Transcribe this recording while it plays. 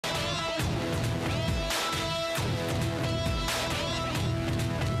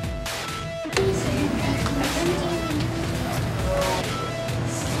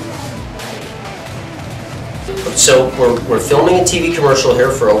So we're filming a TV commercial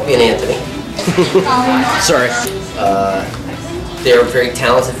here for Opie and Anthony. Sorry. They're very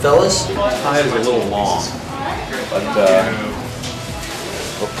talented fellas. Tie is a little long, but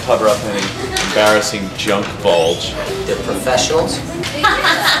we'll cover up any embarrassing junk bulge. They're professionals.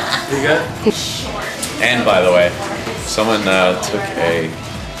 You good? And by the way, someone took a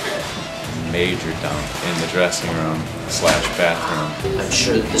major dump in the dressing room / bathroom. I'm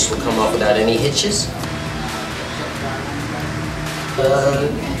sure that this will come off without any hitches.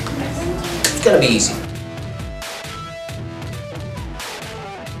 It's gonna be easy.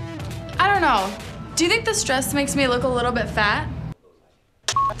 I don't know. Do you think this dress makes me look a little bit fat?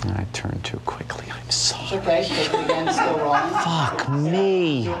 I turned too quickly. I'm sorry. Okay, take it again, still wrong. Fuck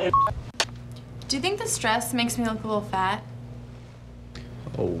me. Do you think this dress makes me look a little fat?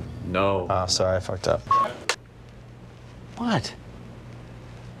 Oh, no. Oh, sorry, I fucked up. What?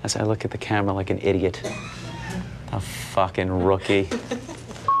 As I look at the camera like an idiot. A fucking rookie.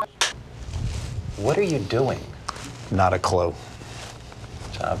 What are you doing? Not a clue.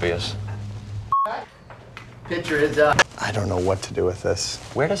 It's obvious. Picture is I don't know what to do with this.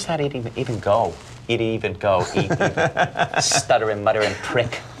 Where does that even go? Stuttering, muttering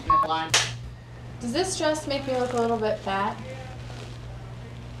prick. Does this dress make me look a little bit fat?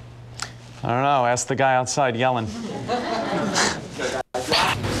 I don't know. Ask the guy outside yelling.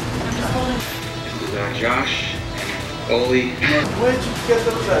 Josh, Oli. Where did you get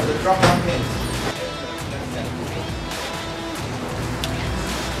the drop-off pins?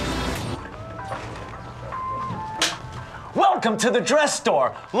 Welcome to the dress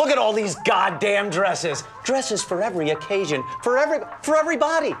store. Look at all these goddamn dresses. Dresses for every occasion, for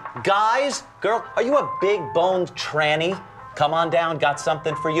everybody. Guys, girl, are you a big-boned tranny? Come on down, got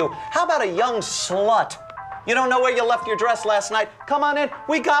something for you. How about a young slut? You don't know where you left your dress last night? Come on in,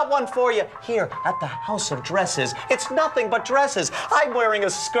 we got one for you. Here, at the House of Dresses. It's nothing but dresses. I'm wearing a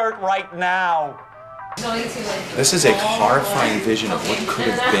skirt right now. This is a horrifying vision of what could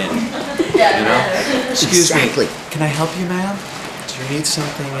have been. You know? Excuse me. Can I help you, ma'am? Do you need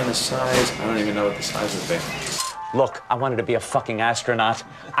something in a size? I don't even know what the size would be. Look, I wanted to be a fucking astronaut.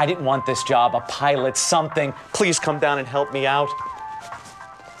 I didn't want this job, a pilot, something. Please come down and help me out.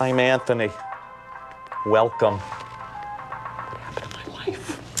 I'm Anthony. Welcome. What happened to my life?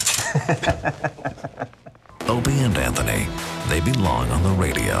 Opie and Anthony, they belong on the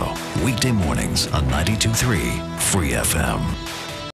radio. Weekday mornings on 92.3 Free FM.